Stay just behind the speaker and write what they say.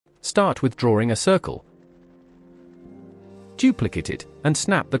Start with drawing a circle. Duplicate it, and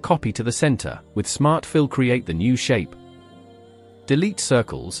snap the copy to the center. With Smart Fill, create the new shape. Delete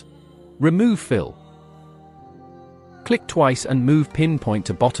circles. Remove fill. Click twice and move pinpoint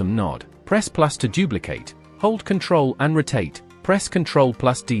to bottom node. Press plus to duplicate. Hold Ctrl and rotate. Press Ctrl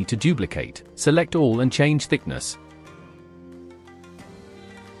plus D to duplicate. Select all and change thickness.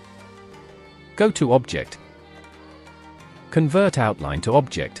 Go to Object. Convert outline to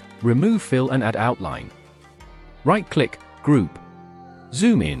object. Remove fill and add outline. Right-click, Group.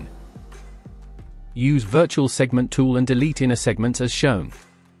 Zoom in. Use Virtual Segment tool and delete inner segments as shown.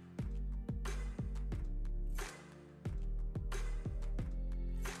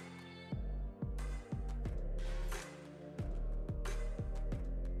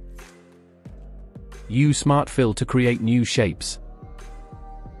 Use Smart Fill to create new shapes.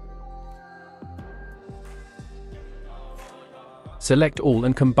 Select all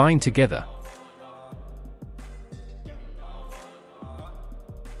and combine together.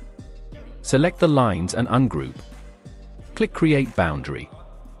 Select the lines and ungroup. Click Create Boundary.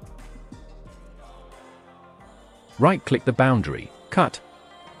 Right-click the boundary, Cut.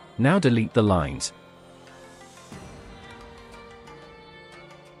 Now delete the lines.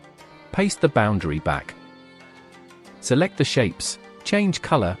 Paste the boundary back. Select the shapes, change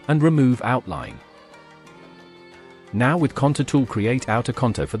color and remove outline. Now with Contour tool, create outer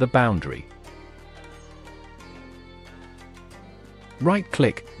contour for the boundary.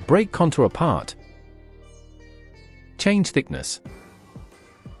 Right-click, break contour apart. Change thickness.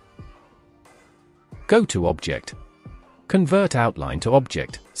 Go to Object. Convert outline to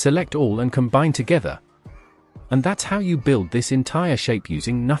object, select all and combine together. And that's how you build this entire shape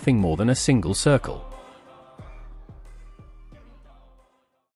using nothing more than a single circle.